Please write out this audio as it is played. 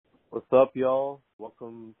What's up, y'all?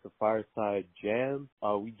 Welcome to Fireside Jam.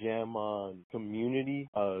 We jam on community,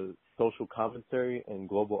 social commentary, and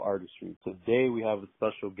global artistry. Today, we have a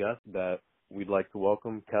special guest that we'd like to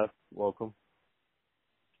welcome. Kes, welcome.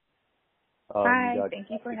 Hi, thank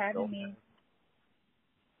you for having me.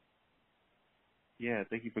 Yeah,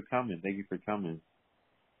 thank you for coming. Thank you for coming.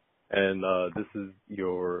 And this is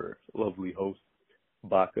your lovely host,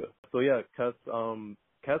 Baka. So yeah, Kes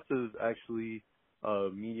is actually a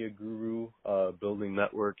media guru, building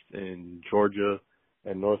networks in Georgia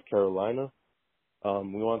and North Carolina.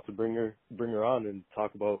 We want to bring her on and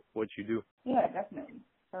talk about what you do. Yeah, definitely.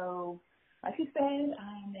 So, like you said,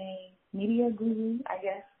 I'm a media guru, I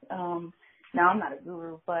guess. Now I'm not a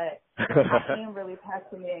guru, but I am really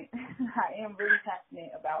passionate. I am really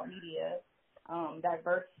passionate about media,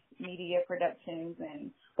 diverse media productions,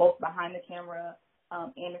 and both behind the camera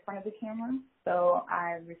and in front of the camera. So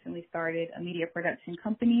I recently started a media production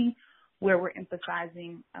company where we're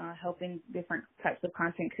emphasizing helping different types of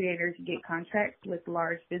content creators get contracts with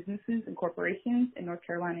large businesses and corporations in North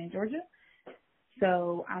Carolina and Georgia.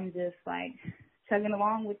 So I'm just like chugging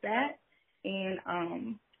along with that. And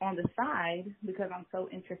on the side, because I'm so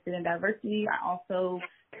interested in diversity, I also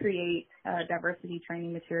create diversity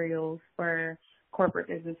training materials for corporate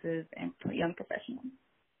businesses and young professionals.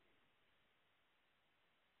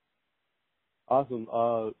 Awesome.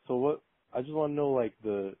 So I just want to know, like,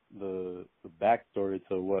 the backstory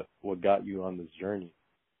to what got you on this journey.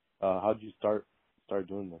 How did you start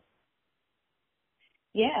doing this?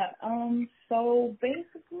 Yeah. So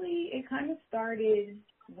basically, it kind of started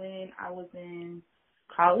when I was in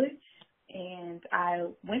college, and I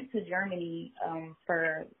went to Germany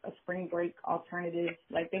for a spring break alternative.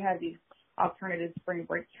 Like, they have these alternative spring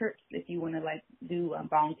break trips if you want to like do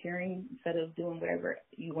volunteering instead of doing whatever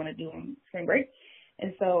you want to do on spring break.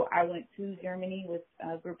 And so I went to Germany with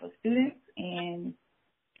a group of students, and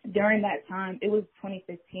during that time, it was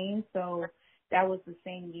 2015, so that was the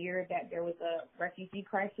same year that there was a refugee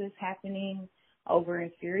crisis happening over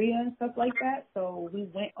in Syria and stuff like that. So we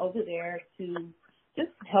went over there to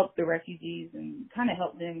just help the refugees and kind of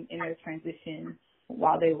help them in their transition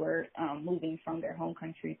while they were moving from their home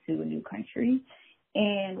country to a new country.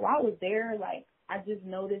 And while I was there, like, I just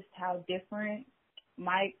noticed how different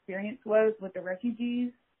my experience was with the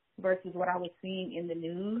refugees versus what I was seeing in the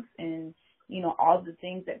news and, you know, all the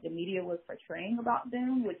things that the media was portraying about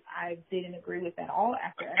them, which I didn't agree with at all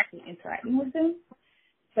after actually interacting with them.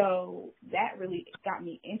 So that really got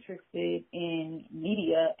me interested in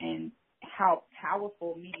media and how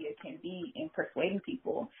powerful media can be in persuading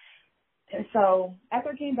people. And so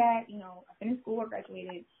after I came back, you know, I finished school, I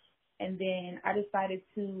graduated, and then I decided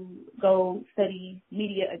to go study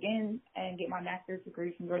media again and get my master's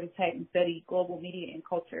degree from Georgia Tech and study global media and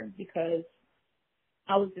culture, because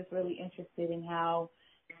I was just really interested in how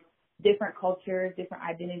different cultures, different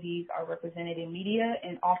identities are represented in media,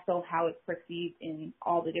 and also how it's perceived in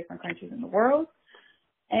all the different countries in the world.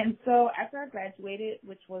 And so after I graduated,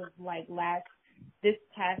 which was like this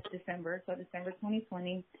past December, so December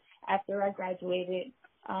 2020, after I graduated,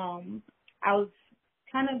 I was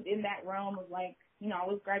kind of in that realm of like, you know, I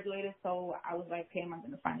was graduated, so I was like, okay, am I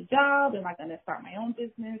going to find a job? Am I going to start my own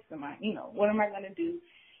business? What am I going to do?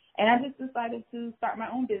 And I just decided to start my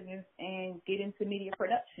own business and get into media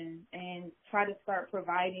production and try to start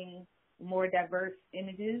providing more diverse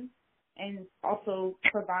images and also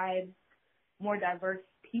provide more diverse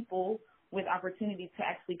people with opportunity to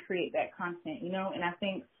actually create that content, you know. And I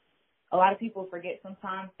think a lot of people forget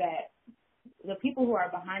sometimes that the people who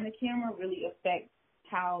are behind the camera really affect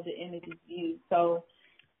how the image is viewed. So,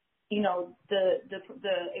 you know, the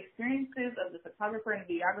experiences of the photographer and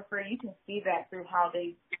the videographer, you can see that through how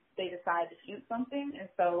they decide to shoot something. And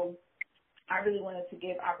so I really wanted to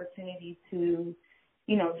give opportunity to,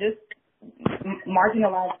 you know, just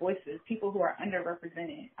marginalized voices, people who are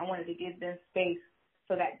underrepresented. I wanted to give them space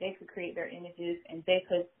so that they could create their images and they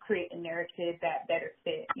could create a narrative that better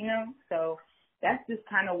fit, you know? So that's just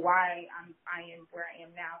kind of why I am where I am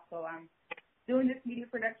now. So I'm doing this media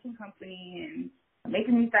production company and I'm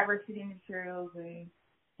making these diversity materials, and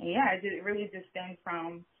yeah, it really just stemmed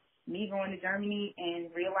from me going to Germany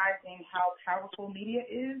and realizing how powerful media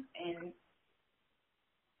is and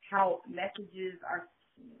how messages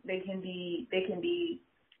they can be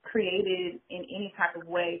created in any type of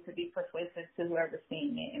way to be persuasive to whoever's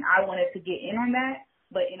seeing it. And I wanted to get in on that,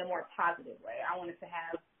 but in a more positive way. I wanted to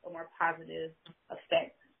have a more positive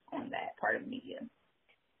effect on that part of media.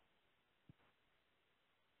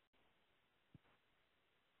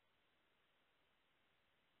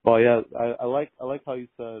 Well, yeah, I like how you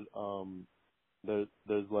said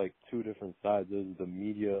there's like two different sides. There's the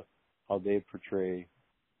media how they portray,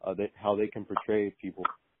 how they can portray people,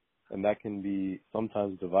 and that can be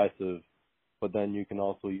sometimes divisive. But then you can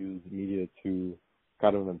also use media to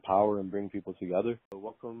kind of empower and bring people together. So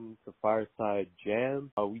welcome to Fireside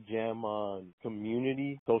Jam. We jam on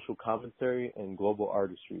community, social commentary, and global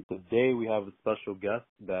artistry. Today we have a special guest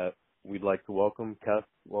that we'd like to welcome. Cass,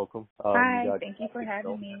 welcome. Hi, thank you for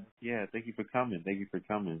having me. Yeah, thank you for coming. Thank you for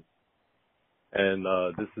coming. And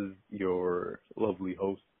this is your lovely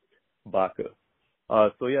host, Baka.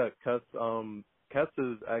 So yeah, Cass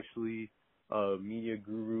is actually a media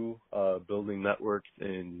guru, building networks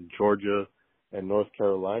in Georgia and North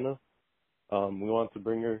Carolina. We want to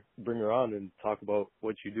bring her on and talk about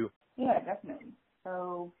what you do. Yeah, definitely.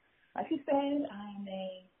 So, like you said, I'm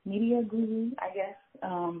a media guru, I guess.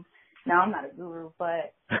 No, I'm not a guru,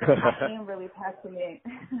 but I am really passionate.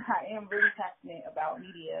 I am really passionate about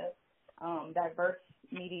media, diverse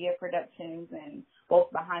media productions, and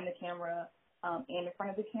both behind the camera and in front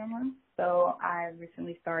of the camera. So I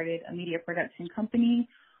recently started a media production company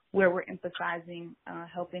where we're emphasizing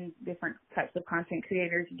helping different types of content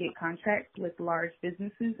creators get contracts with large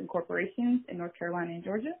businesses and corporations in North Carolina and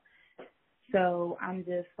Georgia. So I'm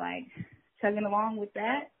just like chugging along with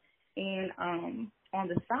that. And on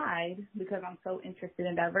the side, because I'm so interested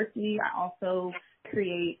in diversity, I also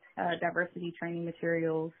create diversity training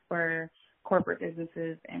materials for corporate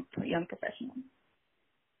businesses and young professionals.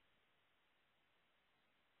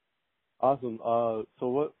 Awesome.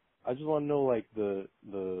 So I just want to know like the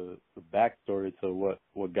backstory to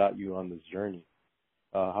what got you on this journey.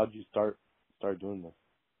 How did you start doing this?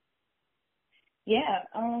 Yeah.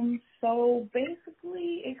 So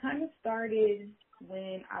basically, it kind of started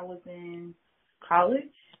when I was in college,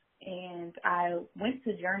 and I went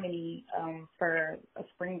to Germany for a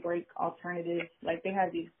spring break alternative. Like, they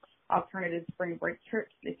have these alternative spring break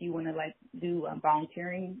trips if you want to like do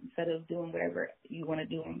volunteering instead of doing whatever you want to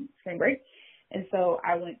do on spring break. And so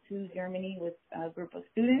I went to Germany with a group of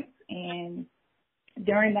students, and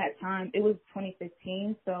during that time, it was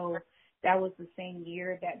 2015, so that was the same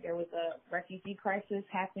year that there was a refugee crisis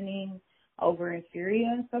happening over in Syria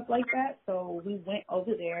and stuff like that. So we went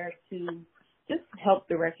over there to just help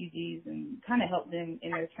the refugees and kind of help them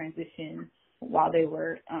in their transition while they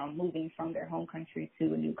were moving from their home country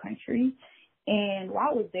to a new country. And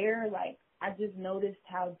while I was there, like, I just noticed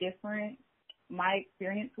how different my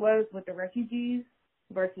experience was with the refugees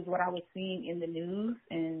versus what I was seeing in the news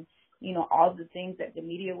and, you know, all the things that the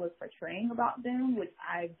media was portraying about them, which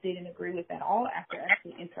I didn't agree with at all after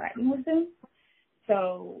actually interacting with them.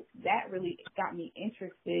 So that really got me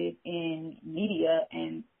interested in media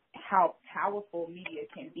and how powerful media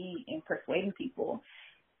can be in persuading people.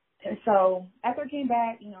 And so after I came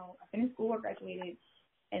back, you know, I finished school, I graduated,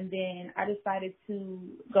 and then I decided to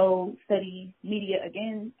go study media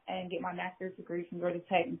again and get my master's degree from Georgia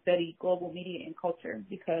Tech and study global media and culture,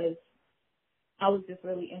 because I was just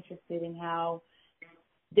really interested in how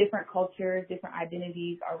different cultures, different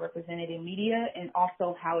identities are represented in media, and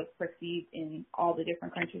also how it's perceived in all the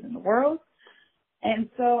different countries in the world. And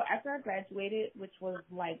so after I graduated, which was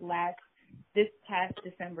like this past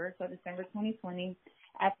December, so December 2020,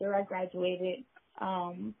 after I graduated,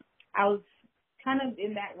 I was kind of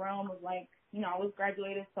in that realm of like, you know, I was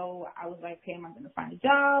graduated, so I was like, okay, am I going to find a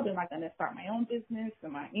job? Am I going to start my own business?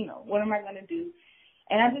 What am I going to do?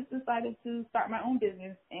 And I just decided to start my own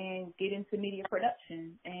business and get into media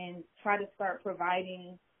production and try to start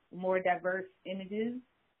providing more diverse images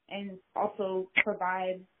and also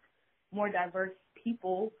provide more diverse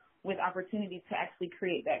people with opportunity to actually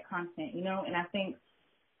create that content, you know? And I think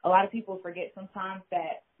a lot of people forget sometimes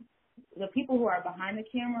that the people who are behind the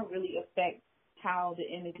camera really affect how the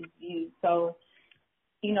image is viewed. So,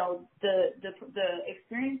 you know, the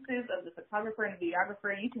experiences of the photographer and the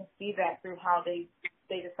videographer, you can see that through how they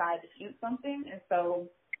decide to shoot something. And so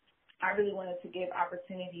I really wanted to give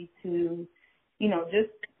opportunity to, you know,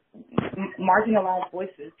 just marginalized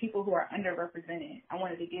voices, people who are underrepresented. I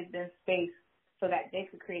wanted to give them space so that they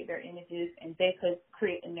could create their images and they could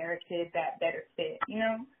create a narrative that better fit, you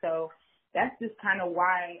know? So that's just kind of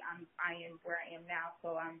why I am where I am now.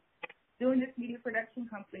 So I'm doing this media production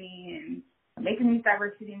company and I'm making these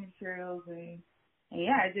diversity materials, and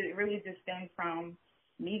yeah, it really just stemmed from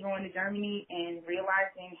me going to Germany and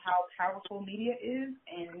realizing how powerful media is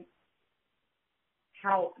and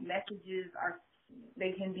how messages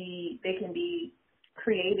they can be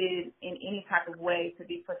created in any type of way to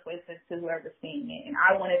be persuasive to whoever's seeing it. And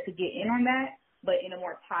I wanted to get in on that, but in a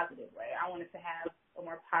more positive way. I wanted to have a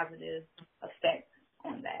more positive effect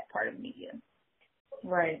on that part of media.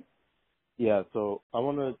 Right. Yeah, so I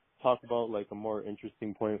want to talk about like a more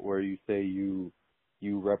interesting point where you say you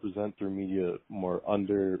you represent through media more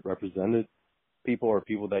underrepresented people or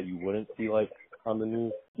people that you wouldn't see like on the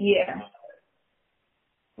news? Yeah.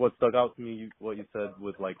 What stuck out to me, what you said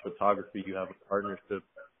with like photography, you have a partnership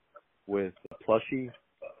with Plushie.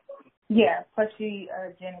 Yeah, Plushie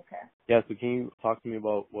Jenica. Yeah, so can you talk to me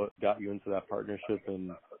about what got you into that partnership and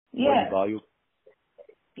what Yeah. you value?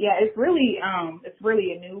 Yeah, it's really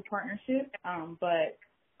a new partnership. But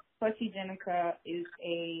Plushie Jenica is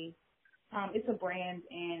it's a brand,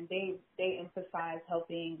 and they emphasize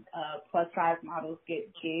helping plus size models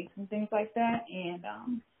get gigs and things like that. And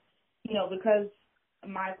because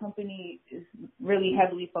my company is really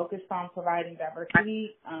heavily focused on providing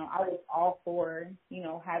diversity, I was all for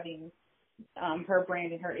having her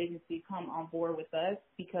brand and her agency come on board with us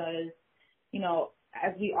because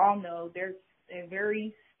as we all know, there's a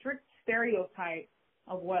very strict stereotype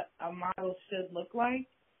of what a model should look like.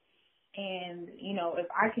 And, if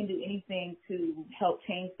I can do anything to help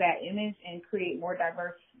change that image and create more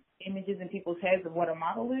diverse images in people's heads of what a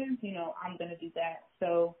model is, I'm going to do that.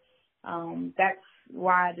 So that's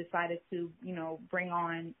why I decided to, bring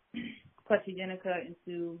on Plushie Jenica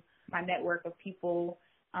into my network of people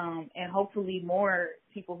and hopefully more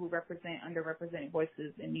people who represent underrepresented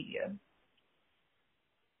voices in media.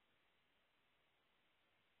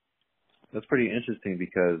 That's pretty interesting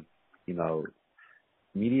because,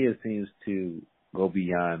 media seems to go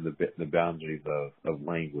beyond the boundaries of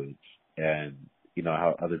language and,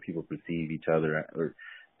 how other people perceive each other or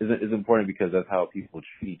is important because that's how people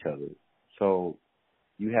treat each other. So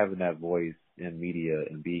you having that voice in media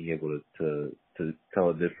and being able to tell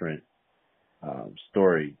a different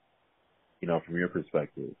story, from your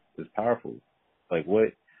perspective is powerful. Like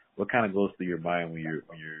what kind of goes through your mind when you're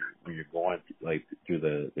going through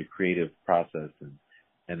the creative process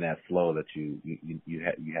and that flow that you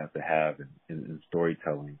have to have in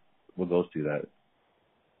storytelling? What goes through that?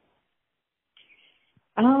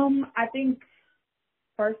 I think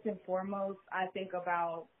first and foremost, I think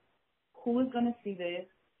about who is going to see this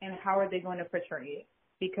and how are they going to portray it,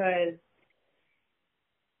 because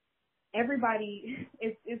everybody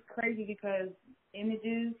it's crazy because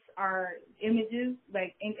images are images,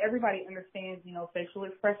 and everybody understands, facial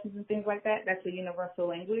expressions and things like that. That's a universal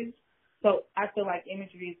language. So I feel like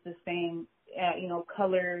imagery is the same,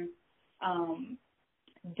 colors,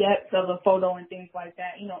 depth of a photo and things like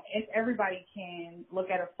that. If everybody can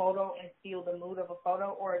look at a photo and feel the mood of a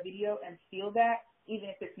photo or a video and feel that, even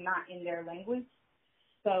if it's not in their language.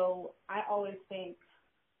 So I always think,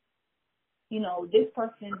 this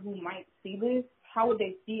person who might see this, how would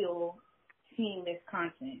they feel seeing this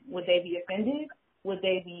content? Would they be offended? Would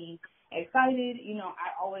they be excited?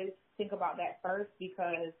 I always think about that first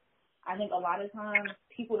because I think a lot of times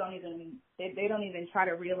people don't even try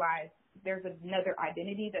to realize there's another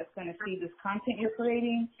identity that's going to see this content you're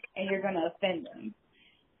creating and you're going to offend them.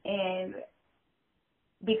 And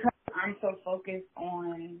because I'm so focused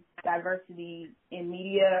on diversity in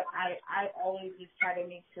media, I always just try to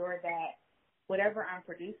make sure that whatever I'm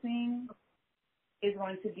producing is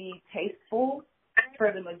going to be tasteful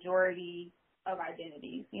for the majority of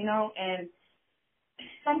identities, and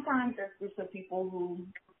sometimes there's groups of people who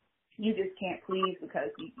you just can't please because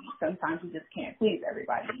sometimes you just can't please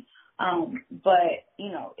everybody. But,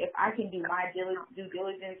 if I can do my due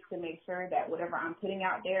diligence to make sure that whatever I'm putting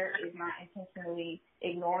out there is not intentionally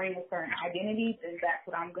ignoring a certain identity, then that's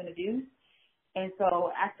what I'm going to do. And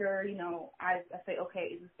so after, I say,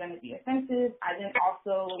 okay, is this going to be offensive? I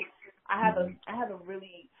have a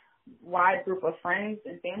really wide group of friends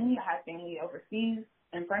and family. I have family overseas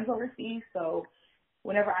and friends overseas. So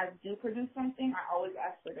whenever I do produce something, I always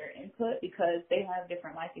ask for their input because they have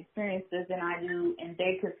different life experiences than I do, and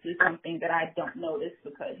they could see something that I don't notice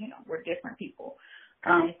because, we're different people.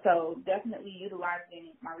 So definitely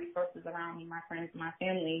utilizing my resources around me, my friends, my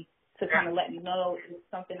family, to kind of let me know if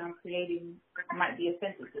something I'm creating might be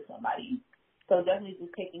offensive to somebody. So definitely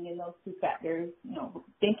just taking in those two factors,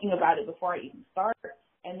 thinking about it before I even start,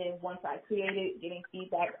 and then once I create it, getting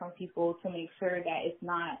feedback from people to make sure that it's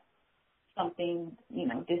not something,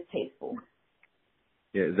 distasteful.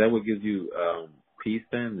 Yeah, is that what gives you peace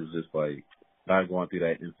then? Is just like not going through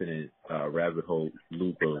that infinite rabbit hole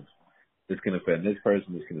loop of this can offend this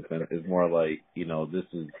person, this can offend. It's more like, this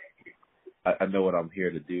is, I know what I'm here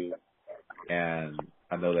to do, and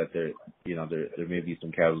I know that there may be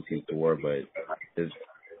some casualties to war, but it's,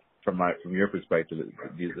 from your perspective,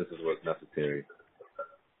 this is what's necessary.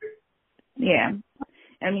 Yeah.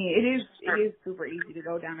 I mean, it is super easy to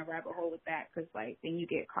go down a rabbit hole with that because, then you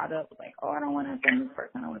get caught up with, I don't want to offend this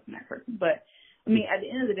person, I don't want to offend that person. But, I mean, at the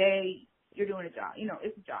end of the day, you're doing a job.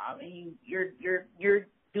 It's a job, and you're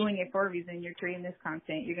doing it for a reason. You're creating this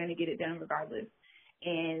content. You're going to get it done regardless.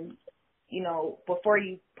 And, you know, before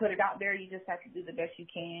you put it out there, you just have to do the best you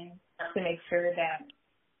can to make sure that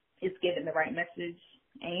it's giving the right message.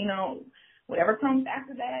 And, you know, whatever comes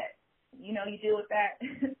after that, you know, you deal with that.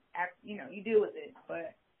 You know, you deal with it.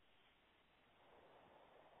 But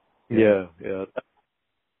yeah.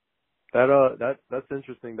 That's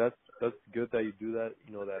interesting. That's good that you do that.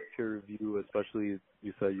 You know, that peer review, especially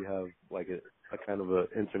you said you have like a kind of a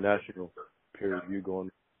international peer review going.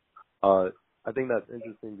 I think that's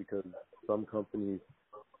interesting because some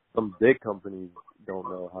big companies don't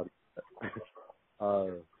know how to do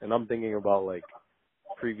that. And I'm thinking about like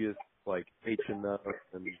previous like H&M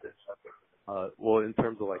and well, in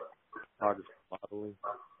terms of like photography modeling,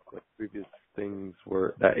 like previous things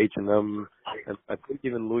were that H&M and I think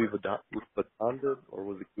even Louis Vuitton did, or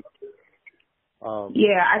was it Gucci?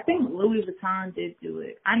 Yeah, I think Louis Vuitton did do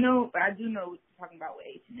it. I know, but I do know what you're talking about with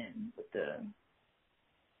H&M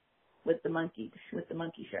with the monkey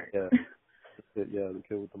shirt. Yeah, the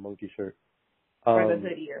kid with the monkey shirt. Or the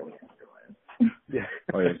hoodie or whatever it was. Yeah.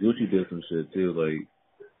 Oh yeah, Gucci did some shit too. Like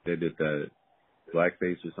they did that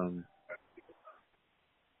blackface or something.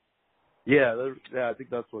 Yeah, I think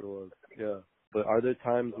that's what it was. Yeah. But are there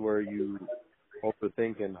times where you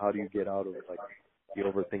overthink, and how do you get out of like the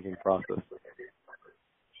overthinking process?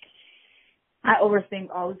 I overthink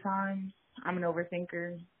all the time. I'm an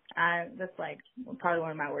overthinker. That's like probably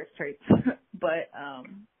one of my worst traits. But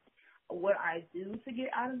what I do to get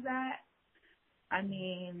out of that, I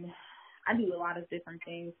mean, I do a lot of different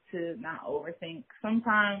things to not overthink.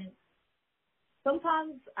 Sometimes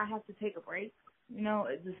I have to take a break, you know,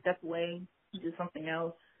 just step away, do something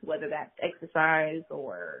else, whether that's exercise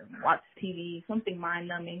or watch TV, something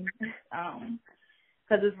mind-numbing,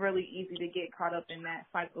 because it's really easy to get caught up in that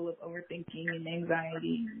cycle of overthinking and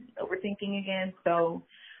anxiety, overthinking again. So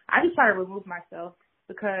I just try to remove myself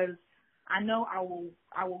because I know I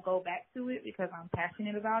will go back to it because I'm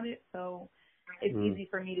passionate about it. So it's easy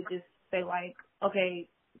for me to just say like, okay,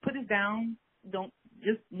 put it down. Don't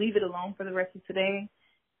just leave it alone for the rest of today.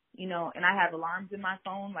 You know, and I have alarms in my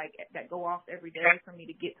phone like that go off every day for me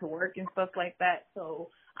to get to work and stuff like that. So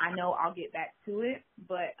I know I'll get back to it,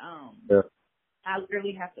 but I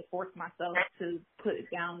really have to force myself to put it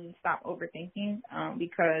down and stop overthinking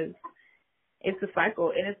because it's a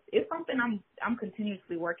cycle, and it's something I'm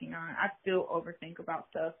continuously working on. I still overthink about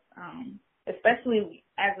stuff, especially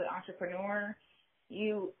as an entrepreneur.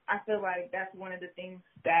 I feel like that's one of the things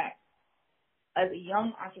that, as a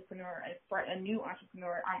young entrepreneur, a new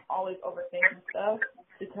entrepreneur, I'm always overthinking stuff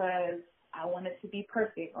because I want it to be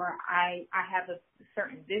perfect, or I have a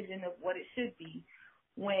certain vision of what it should be.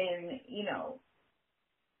 When, you know,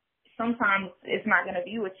 sometimes it's not going to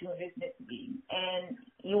be what you envision it to be, and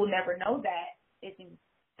you will never know that if you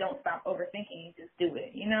don't stop overthinking. You just do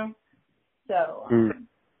it, you know. So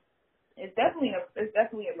it's definitely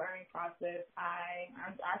a learning process. I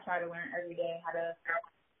try to learn every day how to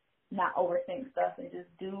not overthink stuff and just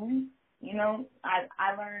do. You know,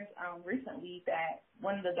 I learned recently that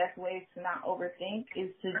one of the best ways to not overthink is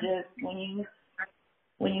to just when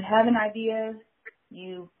you have an idea,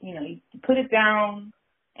 you put it down.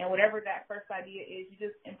 And whatever that first idea is, you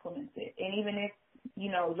just implement it. And even if, you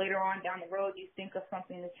know, later on down the road you think of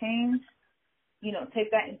something to change, you know, take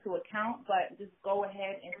that into account, but just go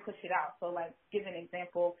ahead and push it out. So, like, give an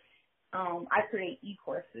example. I create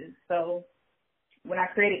e-courses. So when I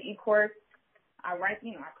create an e-course, I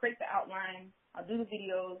create the outline, I'll do the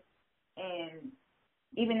videos, and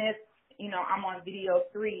even if, you know, I'm on video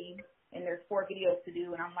 3 and there's 4 videos to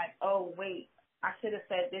do, and I'm like, oh, wait, I should have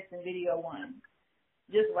said this in video 1.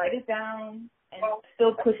 Just write it down and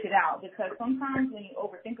still push it out, because sometimes when you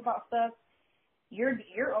overthink about stuff, you're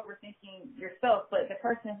overthinking yourself, but the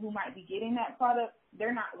person who might be getting that product,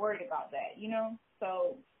 they're not worried about that, you know?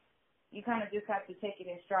 So you kind of just have to take it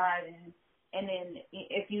in stride, and then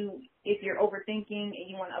if you're overthinking and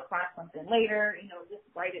you want to apply something later, you know, just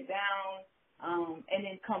write it down, and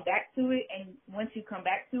then come back to it. And once you come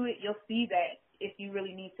back to it, you'll see that if you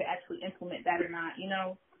really need to actually implement that or not, you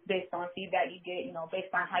know, based on feedback you get, you know,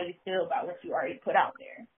 based on how you feel about what you already put out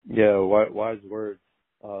there. Yeah, wise words.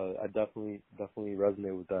 I definitely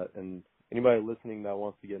resonate with that. And anybody listening that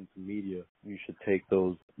wants to get into media, you should take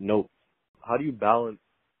those notes. How do you balance,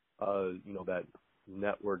 you know, that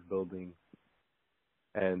network building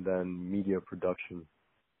and then media production?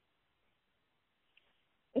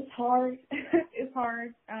 It's hard. It's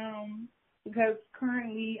hard because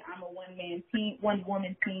currently I'm a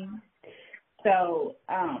one-woman team. So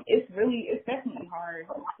it's definitely hard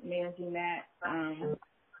managing that.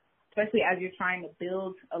 especially as you're trying to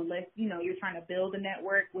build a list, you're trying to build a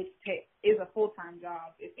network, which is a full-time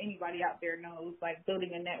job. If anybody out there knows, like,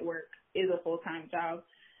 building a network is a full-time job.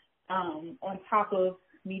 On top of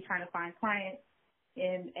me trying to find clients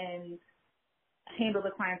and handle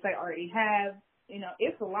the clients I already have,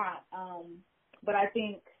 it's a lot. But I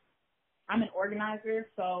think I'm an organizer,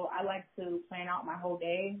 so I like to plan out my whole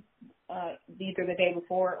day, either the day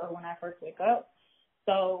before or when I first wake up.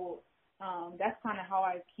 So that's kind of how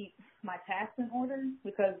I keep my tasks in order,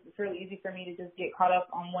 because it's really easy for me to just get caught up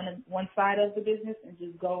on one side of the business and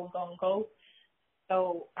just go and go and go.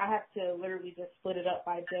 So I have to literally just split it up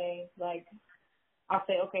by day. Like, I'll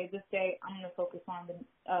say, okay, this day I'm going to focus on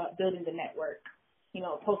building the network,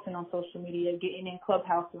 posting on social media, getting in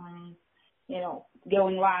Clubhouse rooms,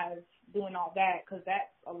 going live, doing all that, because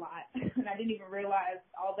that's a lot. And I didn't even realize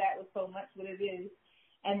all that was so much what it is.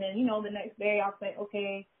 And then, the next day I'll say,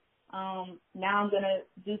 okay, now I'm going to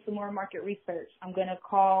do some more market research. I'm going to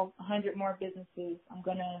call 100 more businesses. I'm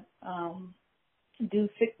going to do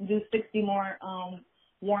 60 more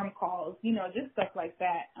warm calls, just stuff like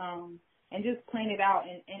that. And just plan it out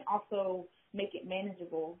and also make it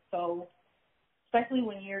manageable. So especially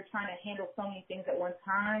when you're trying to handle so many things at one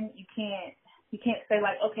time, you can't say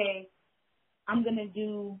like, okay, I'm going to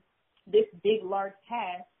do this big, large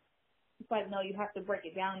task. It's like, no, you have to break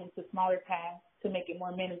it down into smaller tasks to make it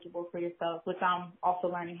more manageable for yourself, which I'm also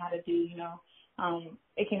learning how to do,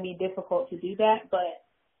 It can be difficult to do that, but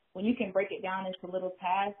when you can break it down into little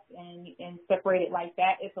tasks and separate it like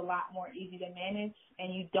that, it's a lot more easy to manage,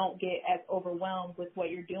 and you don't get as overwhelmed with what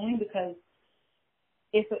you're doing, because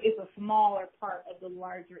it's a smaller part of the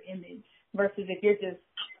larger image, versus if you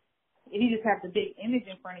just have the big image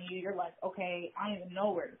in front of you, you're like, okay, I don't even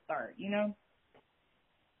know where to start,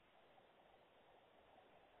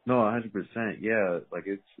 No, 100%. Yeah, like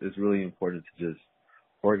it's really important to just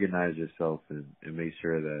organize yourself and make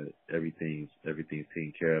sure that everything's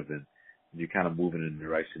taken care of, and you're kind of moving in a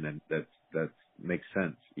direction that makes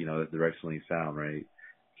sense. That's directionally sound, right?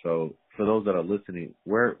 So for those that are listening,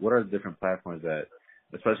 what are the different platforms that,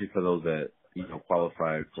 especially for those that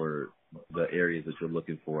qualify for the areas that you're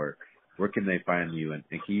looking for, where can they find you, and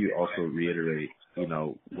can you also reiterate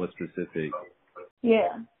what specific?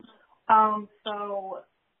 Yeah. So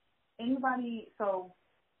let me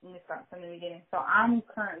start from the beginning. So I'm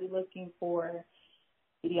currently looking for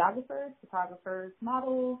videographers, photographers,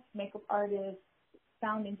 models, makeup artists,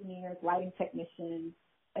 sound engineers, lighting technicians,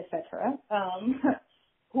 etc.,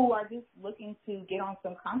 who are just looking to get on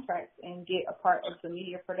some contracts and get a part of the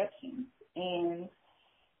media production. And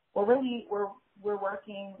we're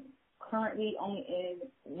working currently only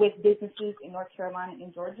with businesses in North Carolina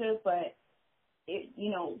and Georgia, but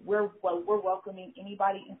we're welcoming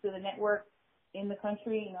anybody into the network in the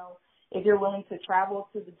country. If you're willing to travel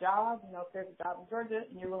to the job, if there's a job in Georgia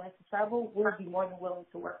and you're willing to travel, we'll be more than willing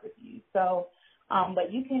to work with you. So,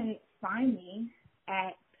 but you can find me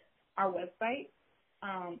at our website.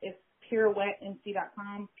 It's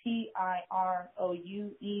pirouettemc.com,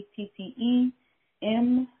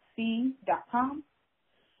 pirouettemc.com.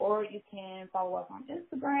 Or you can follow us on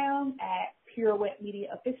Instagram at Pirouette Media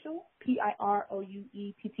Official, Pirouette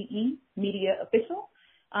Media Official.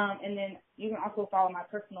 And then you can also follow my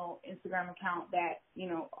personal Instagram account that,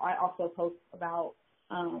 I also post about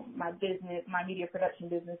my business, my media production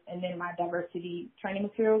business, and then my diversity training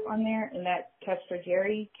materials on there. And that's Kestra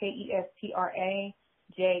Jerry, KESTRAJERI.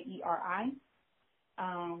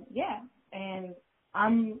 Yeah. And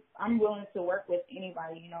I'm willing to work with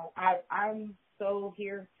anybody. I'm so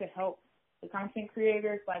here to help the content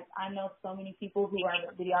creators. Like, I know so many people who are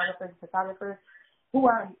videographers, photographers, who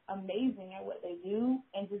are amazing at what they do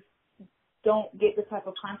and just don't get the type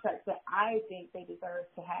of contracts that I think they deserve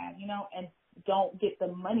to have, and don't get the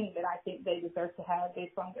money that I think they deserve to have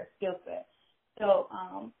based on their skill set. So,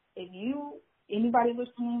 anybody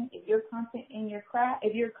listening, if you're confident in your craft,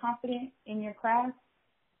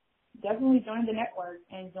 definitely join the network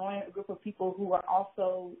and join a group of people who are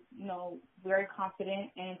also, very confident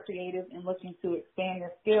and creative and looking to expand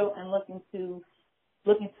their skill and looking to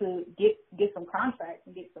get some contracts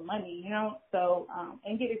and get some money, so,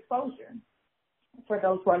 and get exposure for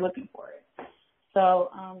those who are looking for it. So,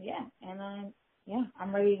 I'm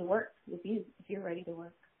ready to work with you if you're ready to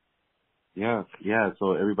work. Yeah.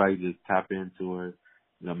 So everybody just tap into her,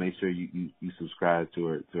 make sure you subscribe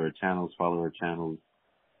to her channels, follow her channels.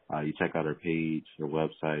 You check out her page, her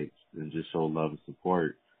website, and just show love and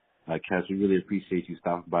support. Cass, we really appreciate you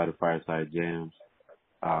stopping by the Fireside Jams,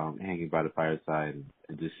 hanging by the fireside,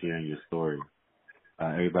 and just sharing your story.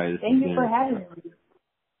 Everybody, thank you for having me.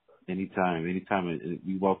 Anytime.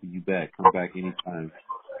 We welcome you back. Come back anytime.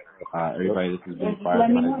 Everybody, this has been Just let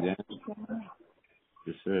me Fireside know. Jams.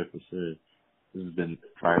 For sure, for sure. This has been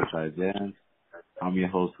Fireside Jams. I'm your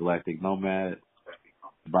host, Galactic Nomad.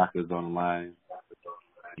 Baka's on the line.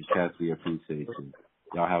 And Cass, we appreciate you.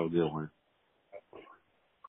 Y'all have a good one.